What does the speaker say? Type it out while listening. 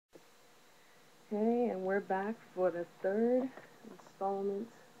Okay, and we're back for the third installment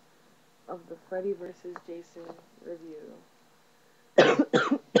of the Freddy versus Jason review.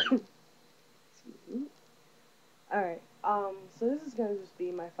 Excuse me. Alright, so this is gonna just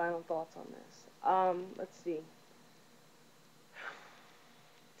be my final thoughts on this. Let's see.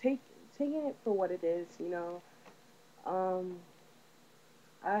 Take Taking it for what it is, um,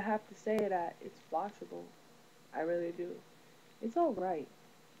 I have to say that it's watchable. I really do. It's alright.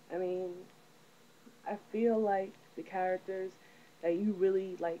 I mean, I feel like the characters that you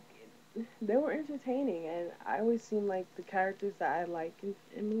really like, they were entertaining, and I always seem like the characters that I like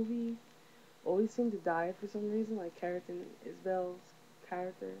in movies always seem to die for some reason. Like Keratin Isabel's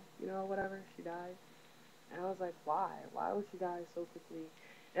character, whatever, she died, and I was like, why? Why would she die so quickly?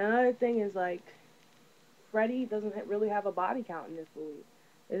 And another thing is like, Freddy doesn't really have a body count in this movie.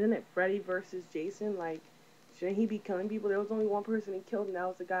 Isn't it Freddy versus Jason? Like, shouldn't he be killing people? There was only one person he killed, and that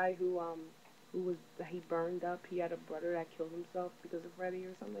was the guy who was that he burned up. He had a brother that killed himself because of Freddy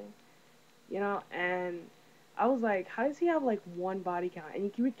or something, And I was like, how does he have like one body count?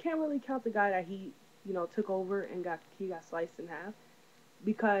 And you can't really count the guy that he, took over and got sliced in half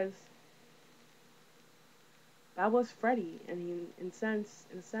because that was Freddy, and in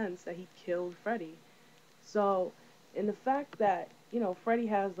a sense that he killed Freddy. So, in the fact that Freddy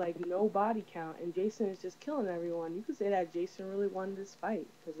has like no body count and Jason is just killing everyone, you could say that Jason really won this fight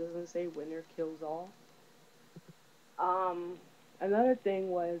because it doesn't say winner kills all. Um, Another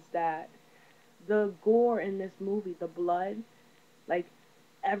thing was that the gore in this movie, the blood, like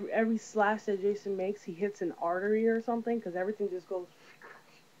every slash that Jason makes, he hits an artery or something because everything just goes,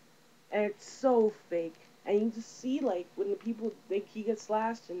 and it's so fake. And you just see like when the people he gets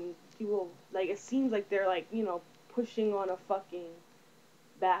slashed and people like it seems like they're like pushing on a fucking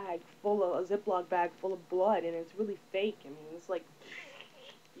bag full of a Ziploc bag full of blood, and it's really fake. I mean, it's like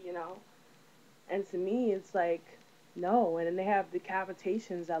you know, and to me, it's like no. And then they have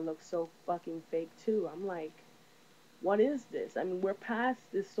decapitations that look so fucking fake too. I'm like, what is this? I mean, we're past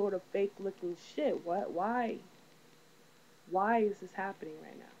this sort of fake looking shit. What? Why is this happening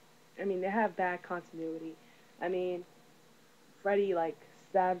right now? I mean, they have bad continuity. I mean, Freddy like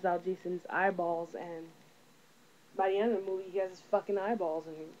stabs out Jason's eyeballs, and by the end of the movie, he has his fucking eyeballs,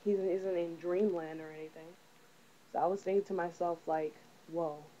 and he isn't in dreamland or anything. So I was thinking to myself, like,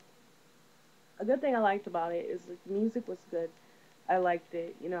 whoa. A good thing I liked about it is like, the music was good. I liked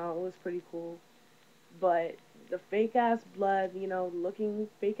it. It was pretty cool. But the fake ass blood, looking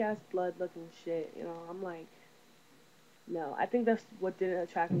fake ass blood looking shit, I'm like, no. I think that's what didn't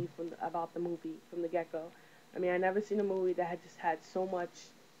attract me about the movie from the get go. I mean, I never seen a movie that had just had so much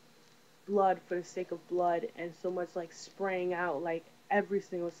blood for the sake of blood and so much like spraying out like every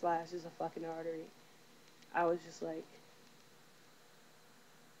single slash is a fucking artery. I was just like,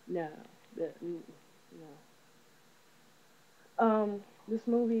 no, no. This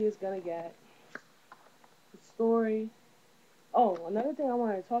movie is gonna get the story. Oh, another thing I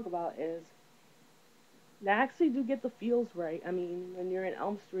wanted to talk about is they actually do get the feels right. I mean, when you're in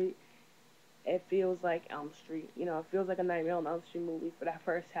Elm Street, it feels like Elm Street. It feels like a Nightmare on Elm Street movie for that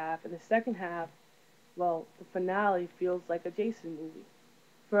first half, and the second half, well, the finale feels like a Jason movie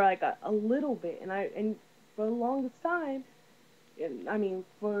for like a little bit, and for the longest time, I mean,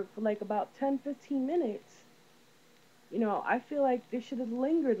 for like about 10-15 minutes, I feel like they should have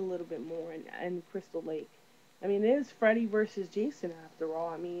lingered a little bit more in Crystal Lake. I mean, it is Freddy versus Jason after all.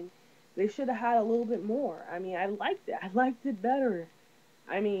 I mean, they should have had a little bit more. I mean, I liked it. I liked it better.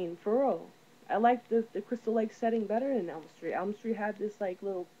 I mean, for real. I liked the Crystal Lake setting better than Elm Street. Elm Street had this like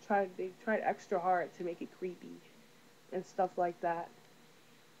they tried extra hard to make it creepy and stuff like that.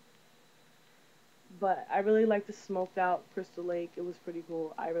 But I really liked the smoked out Crystal Lake. It was pretty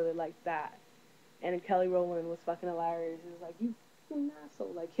cool. I really liked that. And Kelly Rowland was fucking hilarious. It was like, you fucking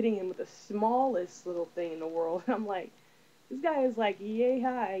asshole. Like, hitting him with the smallest little thing in the world. I'm like, this guy is like yay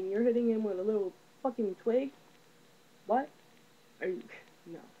high, and you're hitting him with a little fucking twig? What? Are you.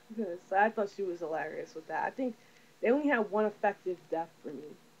 No. So I thought she was hilarious with that. I think they only had one effective death for me,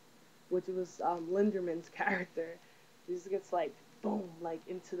 which was Linderman's character. He just gets like, boom, like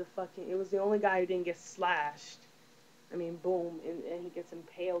into the fucking. It was the only guy who didn't get slashed. I mean, boom, and he gets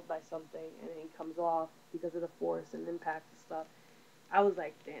impaled by something, and then he comes off because of the force and impact and stuff. I was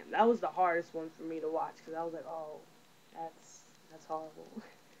like, damn, that was the hardest one for me to watch because I was like, oh, that's horrible.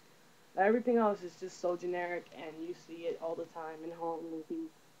 But everything else is just so generic, and you see it all the time in horror movies.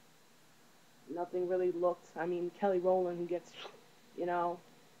 Nothing really looks. I mean, Kelly Rowland who gets, you know,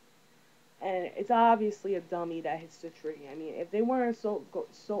 and it's obviously a dummy that hits the tree. I mean, if they weren't so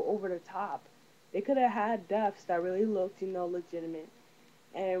over the top, they could have had deaths that really looked, legitimate.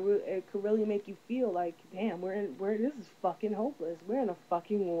 and it could really make you feel like, damn, we're this is fucking hopeless. We're in a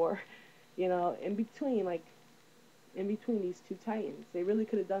fucking war, in between these two titans. They really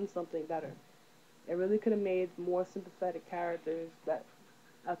could have done something better. They really could have made more sympathetic characters that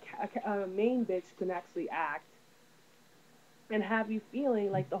a main bitch can actually act and have you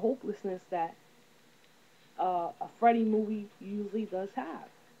feeling like the hopelessness that a Freddy movie usually does have.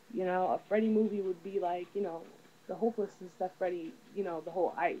 A Freddy movie would be like, the hopelessness that Freddy, the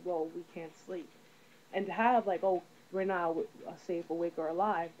whole well, we can't sleep. And to have like, oh, we're not safe, awake, or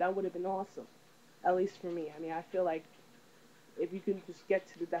alive, that would have been awesome. At least for me. I mean, I feel like if you can just get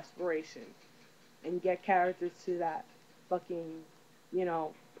to the desperation and get characters to that fucking, you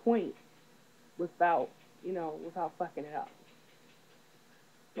know, point without, without fucking it up.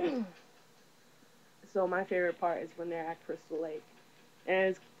 So my favorite part is when they're at Crystal Lake, and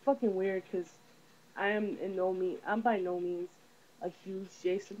it's fucking weird because I'm by no means a huge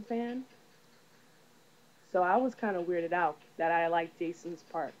Jason fan, so I was kind of weirded out that I liked Jason's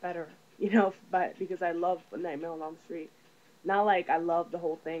part better, but because I love Nightmare on Elm Street. Not like I love the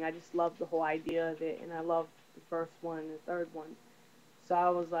whole thing, I just love the whole idea of it, and I love the first one and the third one. So I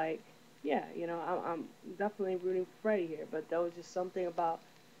was like, yeah, I'm definitely rooting for Freddy here, but there was just something about,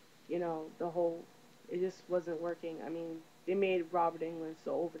 the whole, it just wasn't working. I mean, they made Robert Englund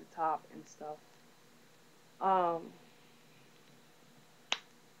so over the top and stuff. Um,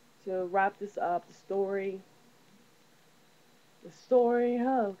 to wrap this up, the story,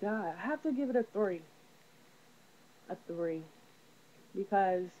 oh god, I have to give it a 3,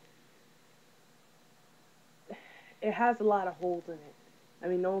 because it has a lot of holes in it. I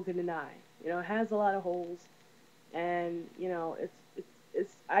mean, no one can deny. It has a lot of holes, and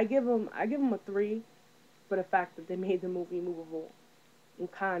it's. I give them a 3 for the fact that they made the movie movable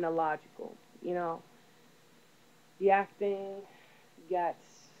and kind of logical. You know, the acting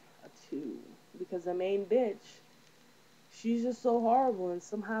gets a 2 because the main bitch, she's just so horrible, and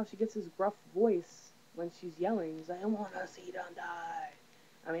somehow she gets this gruff voice when she's yelling. She's like, "I want to see them die."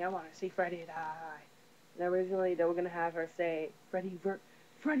 I want to see Freddy die. And originally they were gonna have her say Freddy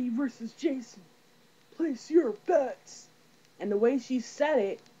versus Jason. Place your bets. And the way she said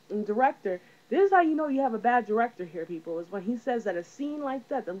it, and director, this is how you know you have a bad director here, people, is when he says that a scene like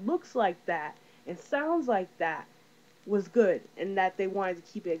that looks like that, and sounds like that, was good, and that they wanted to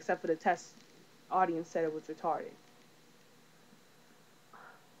keep it, except for the test audience said it was retarded.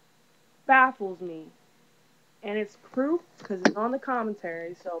 Baffles me. And it's proof, because it's on the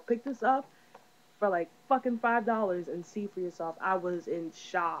commentary, so pick this up for like fucking $5 and see for yourself. I was in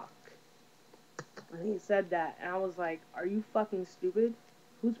shock when he said that, and I was like, "Are you fucking stupid?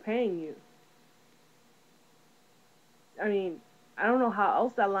 Who's paying you?" I mean, I don't know how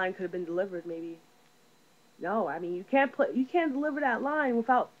else that line could have been delivered. Maybe no. I mean, you can't deliver that line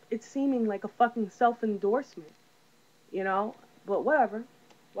without it seeming like a fucking self endorsement, you know. But whatever.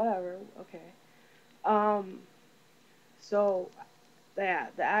 Okay. Um. So yeah,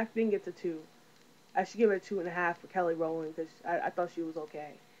 the acting gets a 2. I should give it a 2.5 for Kelly Rowland because I thought she was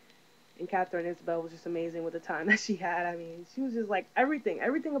okay. And Catherine Isabel was just amazing with the time that she had. I mean, she was just like everything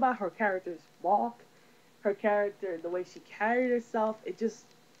about her character's walk, her character, the way she carried herself. It just,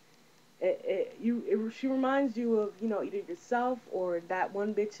 she reminds you of either yourself or that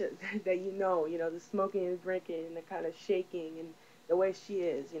one bitch that the smoking and drinking and the kind of shaking and the way she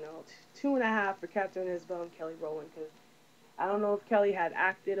is. 2.5 for Catherine Isabel and Kelly Rowland because I don't know if Kelly had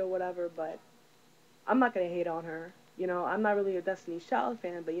acted or whatever, but I'm not gonna hate on her. I'm not really a Destiny's Child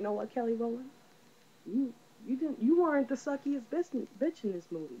fan, but you know what, Kelly Rowland? You you weren't the suckiest bitch in this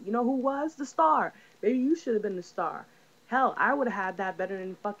movie. You know who was the star? Maybe you should have been the star. Hell, I would have had that better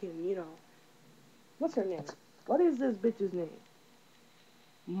than fucking, what's her name? What is this bitch's name?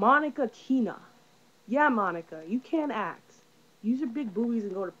 Monica Kenna. Yeah, Monica, you can't act. Use your big boobies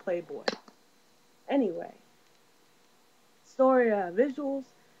and go to Playboy. Anyway, story, visuals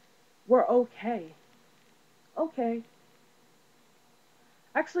were okay. Okay.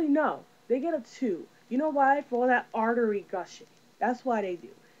 Actually, no. They get a 2. You know why? For all that artery gushing. That's why they do.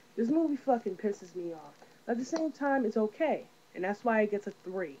 This movie fucking pisses me off. But at the same time, it's okay. And that's why it gets a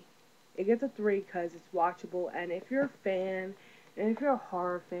 3. It gets a 3 because it's watchable. And if you're a fan, and if you're a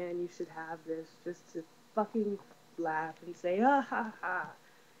horror fan, you should have this just to fucking laugh and say, ha ha ha.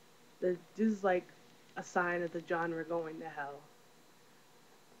 This is like a sign of the genre going to hell.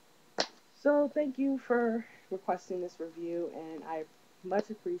 So thank you for requesting this review, and I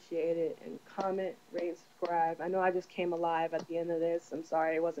much appreciate it. And comment, rate, and subscribe. I know I just came alive at the end of this. I'm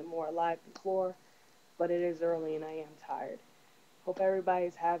sorry I wasn't more alive before, but it is early and I am tired. Hope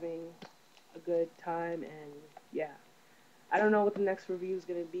everybody's having a good time, and yeah. I don't know what the next review is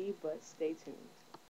gonna be, but stay tuned.